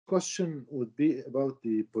question would be about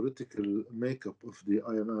the political makeup of the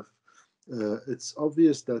IMF. It's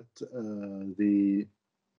obvious that the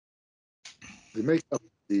makeup,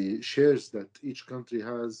 the shares that each country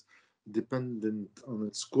has dependent on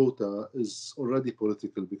its quota is already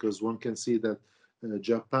political, because one can see that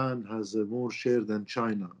Japan has more share than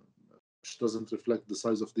China, which doesn't reflect the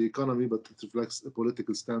size of the economy, but it reflects a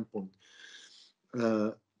political standpoint.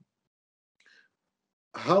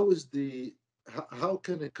 How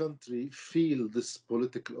can a country feel this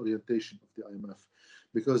political orientation of the IMF?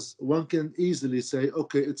 Because one can easily say,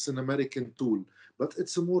 okay, it's an American tool, but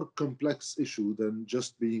it's a more complex issue than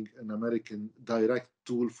just being an American direct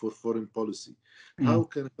tool for foreign policy. How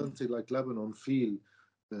can a country like Lebanon feel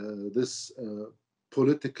this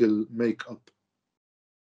political makeup?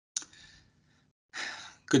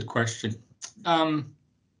 Good question.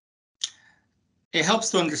 It helps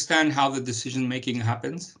to understand how the decision-making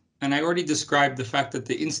happens. And I already described the fact that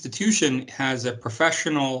the institution has a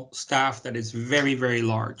professional staff that is very, very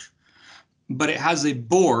large, but it has a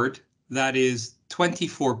board that is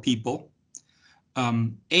 24 people.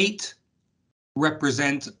 8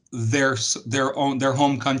 represent their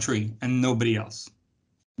home country and nobody else.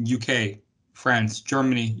 UK, France,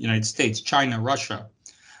 Germany, United States, China, Russia.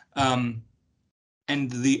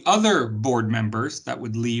 And the other board members, that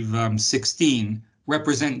would leave 16,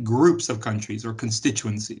 represent groups of countries or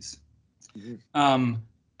constituencies.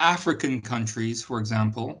 African countries, for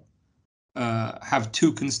example, have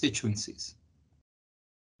 2 constituencies.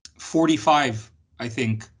 45, I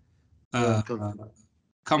think,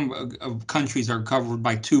 countries are covered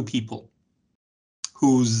by 2 people,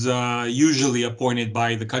 who's usually appointed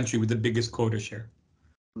by the country with the biggest quota share.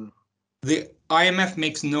 The IMF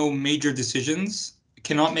makes no major decisions,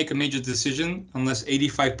 cannot make a major decision unless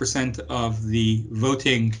 85% of the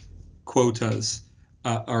voting quotas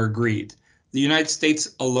are agreed. The United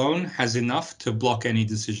States alone has enough to block any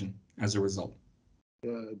decision as a result.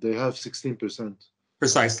 They have 16%.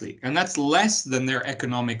 Precisely, and that's less than their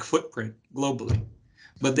economic footprint globally.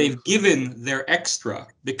 But they've given their extra,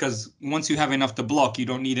 because once you have enough to block, you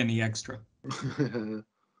don't need any extra.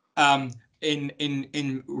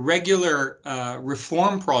 In regular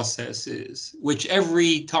reform processes, which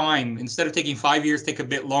every time, instead of taking 5 years, take a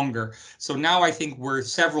bit longer. So now I think we're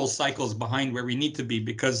several cycles behind where we need to be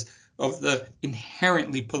because of the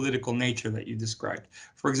inherently political nature that you described.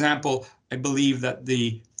 For example, I believe that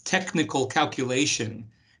the technical calculation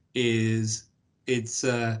is, it's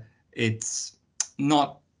a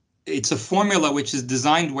formula which is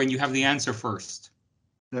designed when you have the answer first.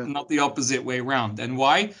 Not the opposite way around. And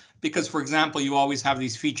why? Because, for example, you always have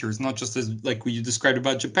these features, not just as like what you described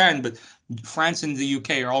about Japan, but France and the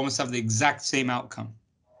UK almost have the exact same outcome.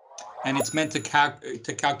 And it's meant to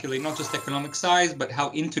calculate not just economic size, but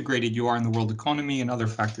how integrated you are in the world economy and other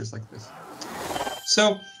factors like this.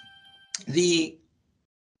 So the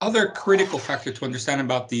other critical factor to understand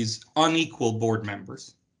about these unequal board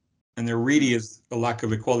members, and there really is a lack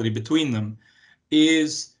of equality between them,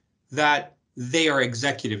 is that they are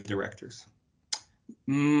executive directors.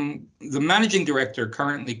 The managing director,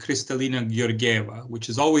 currently Kristalina Georgieva, which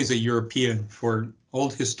is always a European for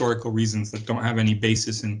old historical reasons that don't have any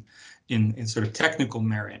basis in sort of technical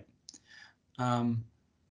merit,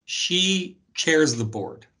 she chairs the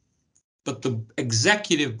board, but the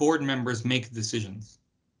executive board members make decisions.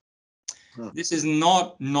 This is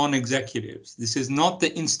not non-executives. This is not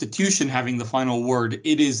the institution having the final word.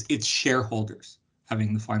 It is its shareholders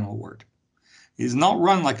having the final word. It is not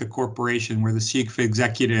run like a corporation where the chief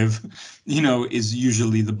executive, is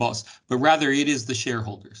usually the boss, but rather it is the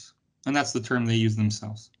shareholders. And that's the term they use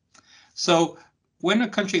themselves. So when a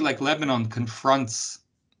country like Lebanon confronts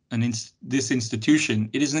this institution,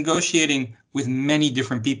 it is negotiating with many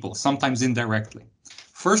different people, sometimes indirectly.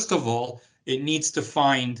 First of all, it needs to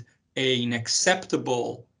find an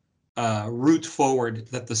acceptable route forward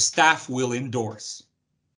that the staff will endorse.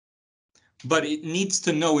 But it needs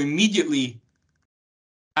to know immediately,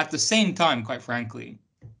 at the same time, quite frankly,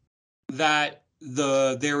 that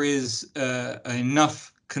there is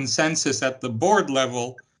enough consensus at the board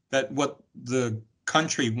level that what the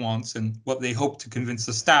country wants and what they hope to convince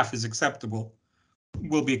the staff is acceptable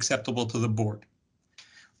will be acceptable to the board.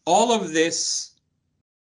 All of this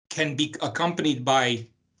can be accompanied by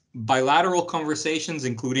bilateral conversations,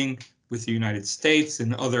 including with the United States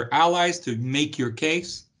and other allies, to make your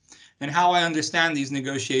case. And how I understand these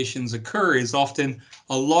negotiations occur is often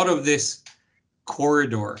a lot of this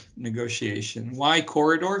corridor negotiation. Why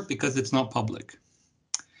corridor? Because it's not public.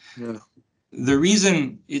 Yeah. The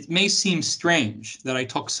reason it may seem strange that I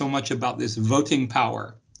talk so much about this voting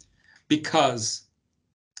power, because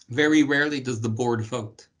very rarely does the board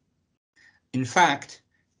vote. In fact,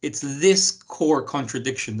 it's this core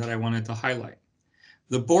contradiction that I wanted to highlight.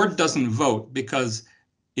 The board doesn't vote because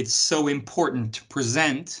it's so important to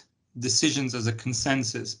present decisions as a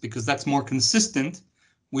consensus, because that's more consistent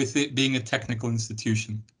with it being a technical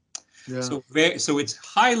institution. Yeah. So it's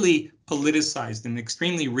highly politicized and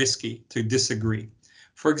extremely risky to disagree.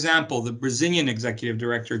 For example, the Brazilian executive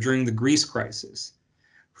director during the Greece crisis,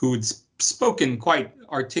 who'd spoken quite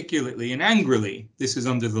articulately and angrily, this is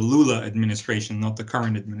under the Lula administration, not the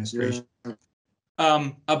current administration,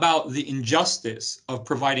 about the injustice of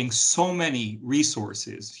providing so many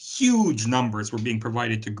resources. Huge numbers were being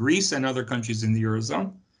provided to Greece and other countries in the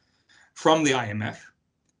Eurozone from the IMF.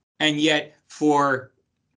 And yet, for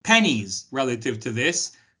pennies relative to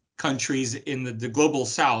this, countries in the global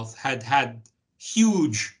south had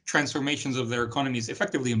huge transformations of their economies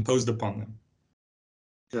effectively imposed upon them.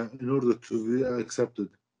 Yeah, in order to be accepted.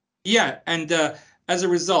 Yeah, and as a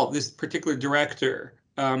result, this particular director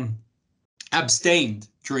abstained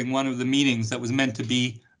during one of the meetings that was meant to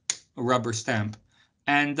be a rubber stamp.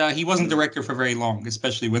 And he wasn't director for very long,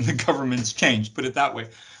 especially when the governments changed, put it that way.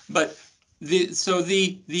 But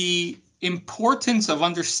the importance of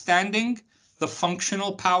understanding the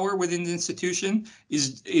functional power within the institution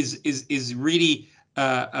is really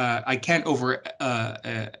I can't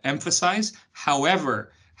emphasize.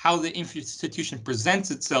 However, how the institution presents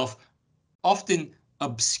itself often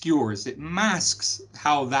obscures, it masks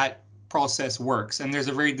how that process works, and there's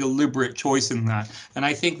a very deliberate choice in that. And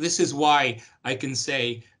I think this is why I can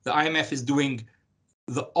say the IMF is doing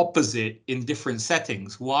the opposite in different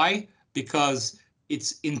settings. Why? Because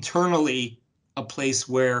it's internally a place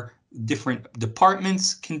where different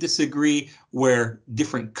departments can disagree, where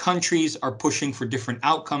different countries are pushing for different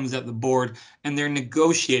outcomes at the board, and they're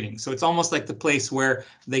negotiating. So it's almost like the place where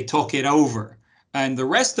they talk it over. And the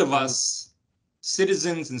rest of us,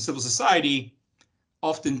 citizens and civil society,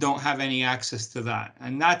 often don't have any access to that.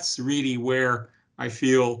 And that's really where I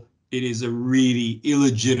feel it is a really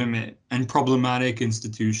illegitimate and problematic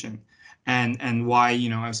institution, and why, you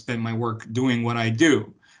know, I've spent my work doing what I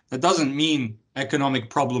do. That doesn't mean economic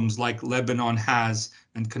problems like Lebanon has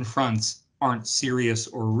and confronts aren't serious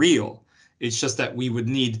or real. It's just that we would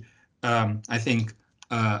need, I think,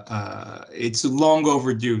 it's long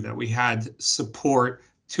overdue that we had support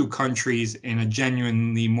to countries in a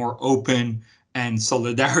genuinely more open and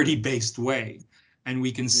solidarity-based way. And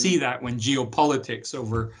we can see that when geopolitics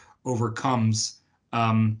overcomes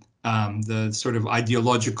the sort of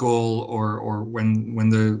ideological, or when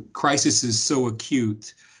the crisis is so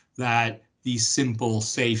acute that these simple,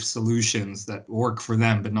 safe solutions that work for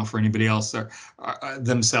them but not for anybody else are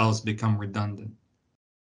themselves become redundant.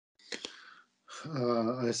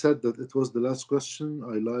 I said that it was the last question.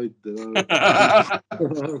 I lied. There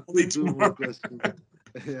are Only two more questions.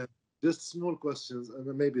 Yeah, just small questions, and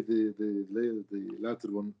maybe the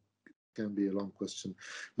latter one can be a long question,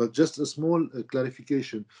 but just a small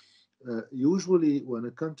clarification. Usually, when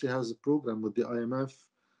a country has a program with the IMF,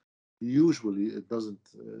 usually it doesn't.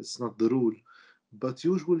 It's not the rule, but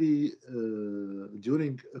usually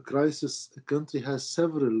during a crisis, a country has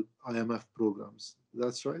several IMF programs.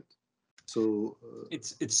 That's right. So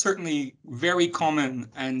it's certainly very common,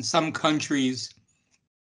 and some countries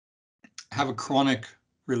have a chronic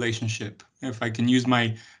relationship. If I can use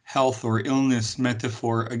my health or illness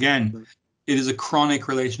metaphor again, it is a chronic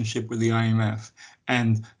relationship with the IMF.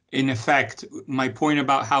 And in effect, my point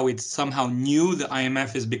about how it's somehow new, the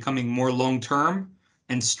IMF is becoming more long-term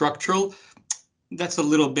and structural, that's a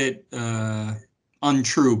little bit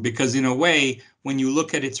untrue, because in a way, when you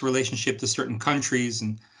look at its relationship to certain countries,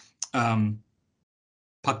 and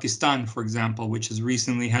Pakistan, for example, which has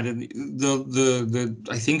recently had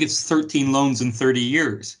I think it's 13 loans in 30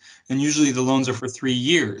 years, and usually the loans are for 3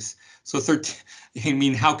 years. So 13, I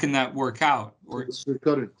mean, how can that work out? Or it's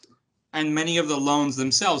recurring. And many of the loans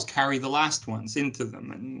themselves carry the last ones into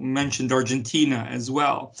them. And we mentioned Argentina as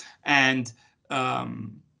well, and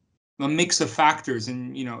a mix of factors.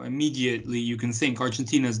 And, you know, immediately you can think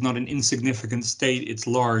Argentina is not an insignificant state. It's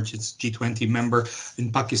large. It's G20 member.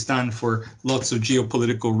 In Pakistan, for lots of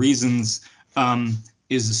geopolitical reasons,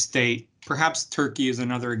 is a state. Perhaps Turkey is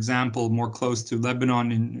another example, more close to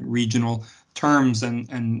Lebanon in regional terms,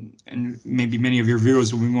 and maybe many of your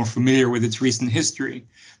viewers will be more familiar with its recent history,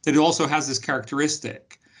 that it also has this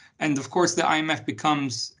characteristic. And of course, the IMF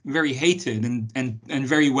becomes very hated and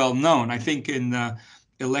very well known. I think in the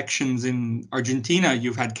elections in Argentina,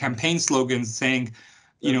 you've had campaign slogans saying,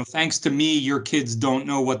 you know, thanks to me, your kids don't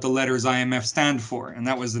know what the letters IMF stand for. And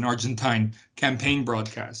that was an Argentine campaign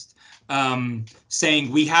broadcast,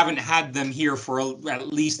 saying we haven't had them here for at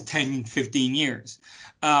least 10, 15 years.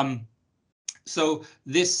 So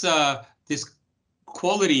this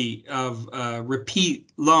quality of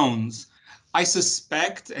repeat loans, I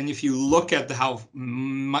suspect, and if you look at how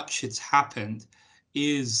much it's happened,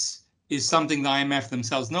 is something the IMF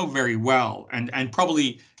themselves know very well and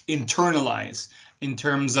probably internalize in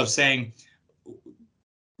terms of saying,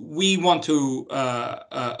 we want to,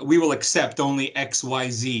 we will accept only X, Y,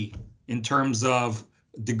 Z in terms of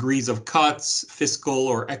degrees of cuts, fiscal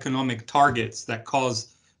or economic targets that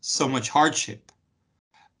cause so much hardship.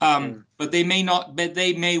 But they may not, but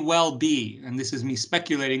they may well be, and this is me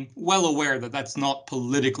speculating, well aware that that's not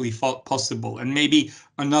politically possible. And maybe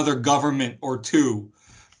another government or two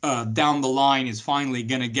down the line is finally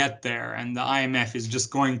going to get there, and the IMF is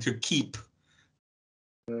just going to keep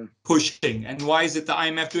pushing. And why is it the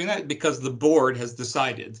IMF doing that? Because the board has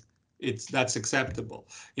decided that's acceptable.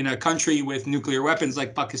 In a country with nuclear weapons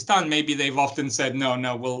like Pakistan, maybe they've often said,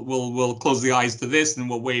 no, we'll close the eyes to this and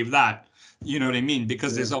we'll waive that. You know what I mean?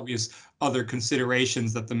 Because there's obvious other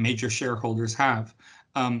considerations that the major shareholders have.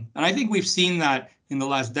 And I think we've seen that in the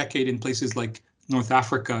last decade in places like North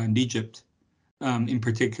Africa and Egypt, in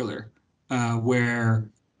particular, where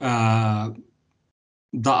the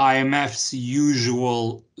IMF's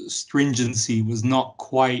usual stringency was not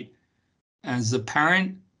quite as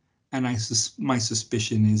apparent. And my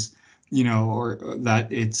suspicion is, or that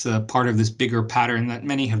it's a part of this bigger pattern that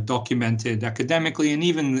many have documented academically, and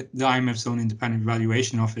even the IMF's own independent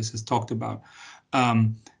evaluation office has talked about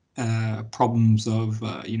problems of,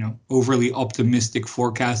 overly optimistic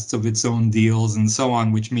forecasts of its own deals and so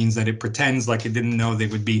on, which means that it pretends like it didn't know they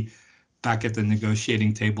would be back at the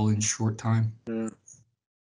negotiating table in short time.